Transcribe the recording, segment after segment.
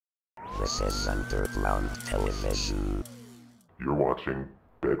This is underground television. You're watching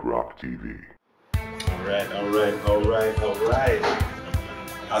Bedrock TV. Alright.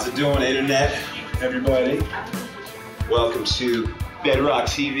 How's it doing, internet, everybody? Welcome to Bedrock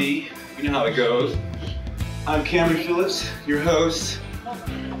TV. You know how it goes. I'm Cameron Phillips, your host.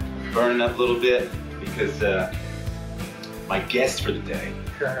 Burning up a little bit because my guest for the day.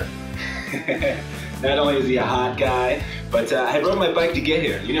 Not only is he a hot guy, but I rode my bike to get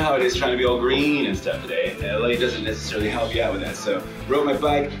here. You know how it is trying to be all green and stuff today. LA doesn't necessarily help you out with that. So rode my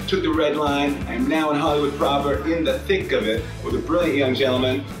bike, took the red line. I'm now in Hollywood proper, in the thick of it, with a brilliant young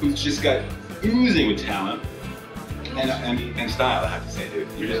gentleman who's just got oozing with talent and style, I have to say, dude.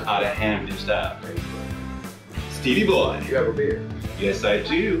 You're just out of hand with your style. Stevie Boy. You have a beard. Yes, I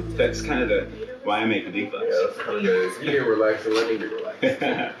do. That's kind of why I make the big bucks. Yeah, that's kind of it's being relaxed and let me be relaxed.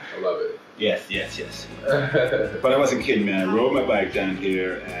 I love it. Yes. But I wasn't kidding, man. I rode my bike down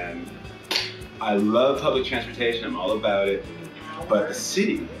here, and I love public transportation. I'm all about it. But the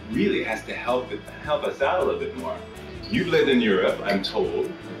city really has to help us out a little bit more. You've lived in Europe, I'm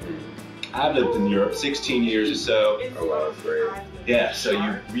told. I've lived in Europe 16 years or so. Oh wow, that's great. Yeah, so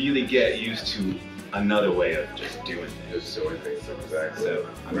you really get used to another way of just doing things. Just doing things, exactly. So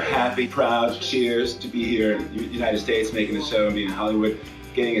I'm happy, proud, cheers to be here in the United States, making the show and being in Hollywood,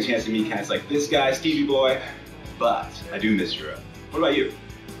 getting a chance to meet cats like this guy, Stevie Boy. But I do miss Europe. What about you?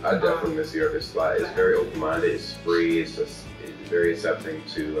 I definitely miss Europe. It's very open-minded. It's free. It's very accepting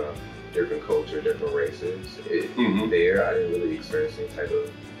to different culture, different races. There, I didn't really experience any type of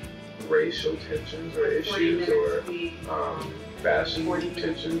racial tensions or issues or fashion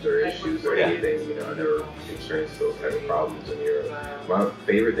tensions or issues or anything. You know, I never experienced those type of problems in Europe. My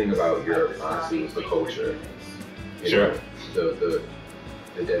favorite thing about Europe, honestly, was the culture. You know,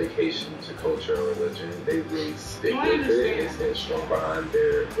 the dedication to culture and religion. They really stick with it and stand strong behind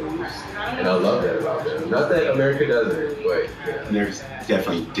their beliefs. And I love that about them. Not that America doesn't, but They're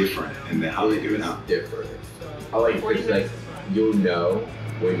definitely different in how they do it now. Different. I like it because like you'll know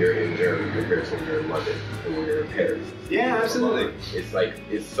when you're in Germany compared to when you're in London and when you're in Paris. Yeah, absolutely. It's like,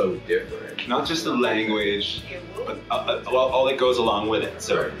 it's so different. Not just the language, but all that goes along with it.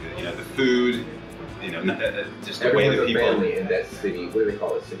 So, you know, the food, you know, just the way that people... Everyone's a family in that city. What do they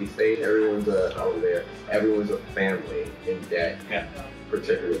call it? City-state? Everyone's everyone's a family in that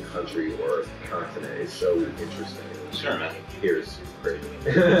particular country or continent. It's so interesting. Sure, man. Here's crazy.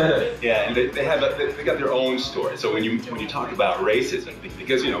 Yeah, and they got their own story. So when you talk about racism,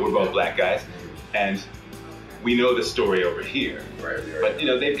 because you know we're both black guys, and we know the story over here. Right. But you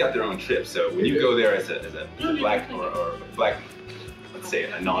know they've got their own trip. So when you go there as a black or black, let's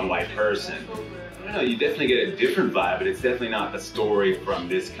say a non-white person, I don't know, you definitely get a different vibe. But it's definitely not the story from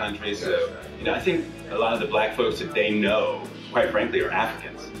this country. So you know I think a lot of the black folks that they know, quite frankly, are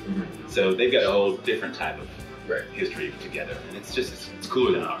Africans. So they've got a whole different type of history together, and it's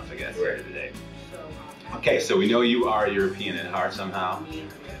cooler than ours, I guess, at the end of the day. Okay, so we know you are European at heart somehow.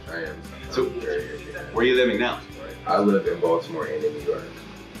 I am. So, very European. Where are you living now? I live in Baltimore and in New York.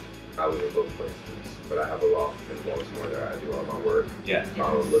 I live in both places, but I have a loft in Baltimore that I do all my work. Yeah.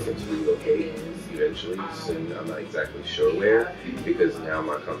 I'm looking to relocate eventually soon. I'm not exactly sure where, because now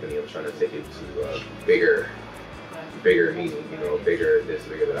my company, I'm trying to take it to bigger meaning, you know, bigger this,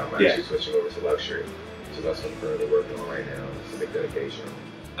 bigger that. I'm actually switching over to luxury. So that's what I'm currently working on right now. It's a big dedication.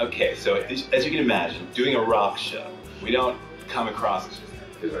 Okay, so as you can imagine, doing a rock show, we don't come across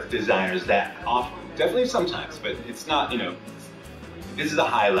designers that often. Definitely sometimes, but it's not, you know, this is a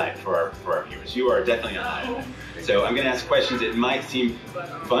highlight for our viewers. You are definitely a highlight. So I'm going to ask questions that might seem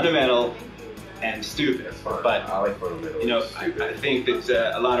fundamental and stupid. That's fine. But, I like fundamental. You know, I think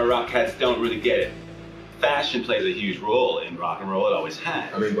that a lot of rock cats don't really get it. Fashion plays a huge role in rock and roll. It always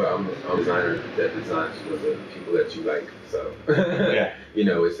has. I mean, but I'm a designer that designs for the people that you like. So, you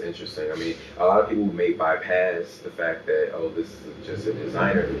know, it's interesting. I mean, a lot of people may bypass the fact that, oh, this is just a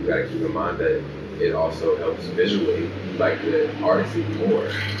designer. You got to keep in mind that it also helps visually, like the artist even more.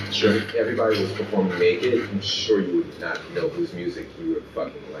 Sure. If everybody was performing naked, I'm sure you would not know whose music you were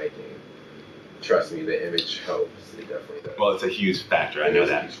fucking liking. Trust me, the image helps. It definitely does. Well, it's a huge factor. I know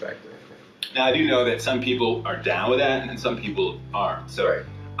that. It's a huge factor. Now I do know that some people are down with that and some people aren't. So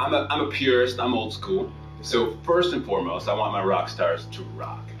I'm a purist, I'm old school. So first and foremost, I want my rock stars to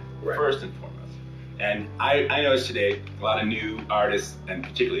rock. First and foremost. And I notice today a lot of new artists, and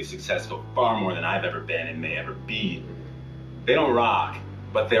particularly successful, far more than I've ever been and may ever be, they don't rock,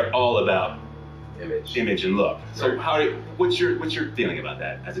 but they're all about image and look. So what's your feeling about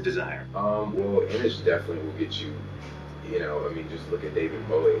that as a designer? Well, image definitely will get you. You know, I mean, just look at David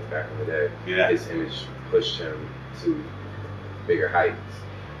Bowie back in the day. Yeah. His image pushed him to bigger heights.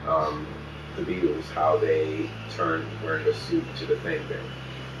 the Beatles, how they turned wearing a suit to the thing.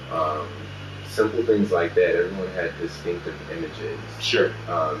 Simple things like that. Everyone had distinctive images. Sure.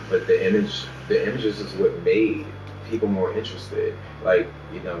 But the images is what made people more interested. Like,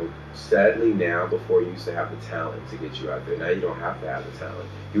 you know, sadly now, before you used to have the talent to get you out there. Now you don't have to have the talent.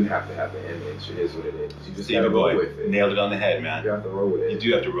 You have to have the image. It is what it is. You just Stevie gotta roll Boy, with it. nailed it on the head, man. You have to roll with it. You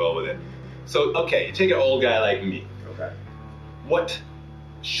do have to roll with it. So, okay, you take an old guy like me. Okay. What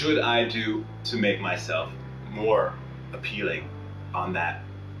should I do to make myself more appealing on that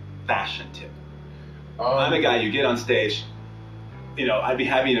fashion tip? I'm a guy, you get on stage, you know, I'd be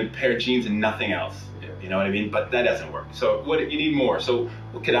having a pair of jeans and nothing else. You know what I mean? But that doesn't work. So what you need more. So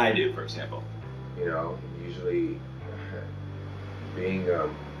what could I do, for example? You know, usually being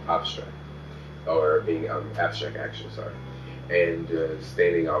abstract, or being abstract action, sorry, and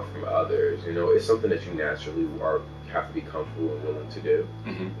standing out from others. You know, it's something that you naturally have to be comfortable and willing to do.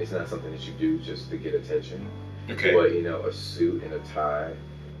 Mm-hmm. It's not something that you do just to get attention. Okay. But you know, a suit and a tie,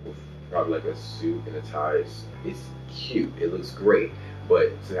 probably like a suit and a tie, it's cute. It looks great.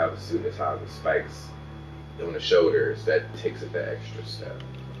 But to have a suit and a tie with spikes on the shoulders, that takes it that extra step.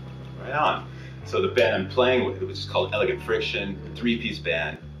 Right on. So the band I'm playing with, which is called Elegant Friction, 3-piece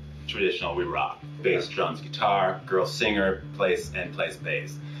band, traditional, we rock. Bass, drums, guitar, girl singer, plays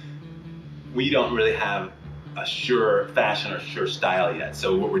bass. We don't really have a sure fashion or sure style yet.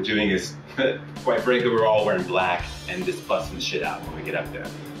 So what we're doing is, quite frankly, we're all wearing black and just busting the shit out when we get up there.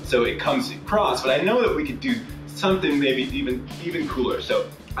 So it comes across, but I know that we could do something maybe even cooler. So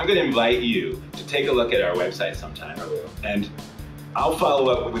I'm gonna invite you to take a look at our website sometime. I will. And I'll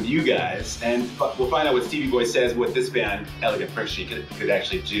follow up with you guys, and we'll find out what Stevie Boy says, what this band, Elegant Friction, could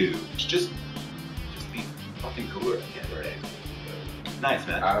actually do. Just be fucking cooler at the end of the day. Nice,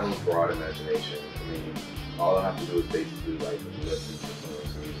 man. I have a broad imagination. I mean, all I have to do is basically like listen to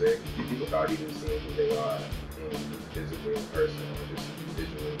someone's music without even seeing who they are, and physically in person or just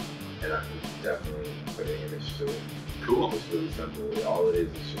visually, and I can definitely put an image to it. Cool. It's really simple. All it is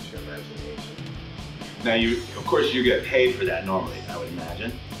just your imagination. Now, of course, you get paid for that normally, I would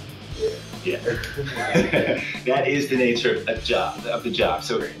imagine. Yeah. That is the nature of the job.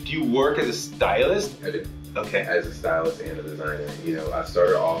 So, do you work as a stylist? I do. Okay. As a stylist and a designer, you know, I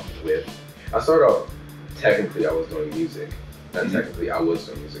started off, technically I was doing music. Not technically, I was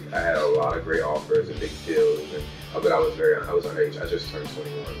doing music. I had a lot of great offers and big deals, but I was underage. I just turned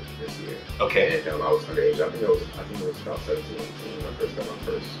 21 this year. Okay. And I was underage. I think it was about 17, 18 when I first got my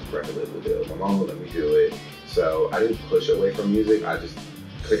first record label deal. My mom would let me do it, so I didn't push away from music. I just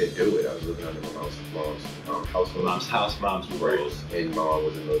couldn't do it. I was living under my mom's household. Mom's house, mom's rules. And my mom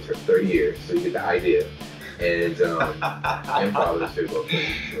was in the military for 30 years, so you get the idea. And father's been in the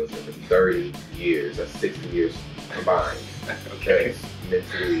military for 30 years. That's 60 years combined. Okay.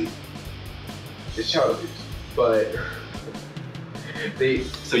 Mentally, it's childish, but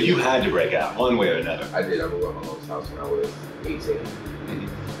So you had to break out one way or another. I did. I moved out of my mom's house when I was 18,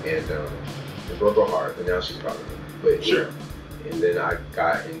 and it broke her heart. But now she's proud of me. But sure. And then I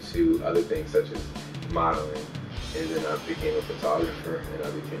got into other things such as modeling, and then I became a photographer, and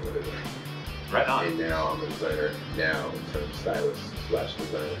I became a designer. Right on. And now I'm a designer now, in terms of stylist /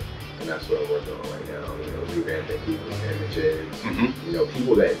 designer. And that's what I'm working on right now. You know, revamping people's images. You know,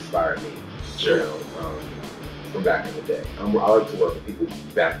 people that inspire me. Sure. You know, from back in the day. I like to work with people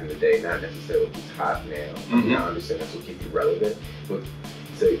back in the day, not necessarily who's hot now. I understand that's what keeps you relevant, but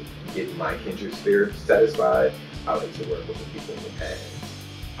to get my kindred spirit satisfied, I like to work with the people in the past.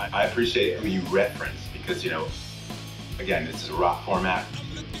 I appreciate who you reference because, you know, again, this is a rock format,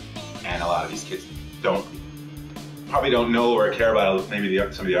 and a lot of these kids probably don't know or care about maybe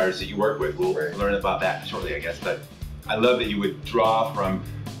some of the artists that you work with. We'll learn about that shortly, I guess. But I love that you would draw from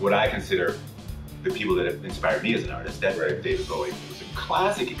what I consider the people that have inspired me as an artist. That David Bowie was a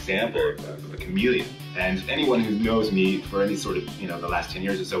classic example of a chameleon. And anyone who knows me for any sort of, you know, the last 10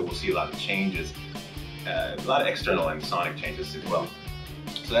 years or so will see a lot of changes, a lot of external and sonic changes as well.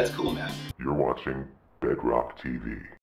 So that's cool, man. You're watching Bedrock TV.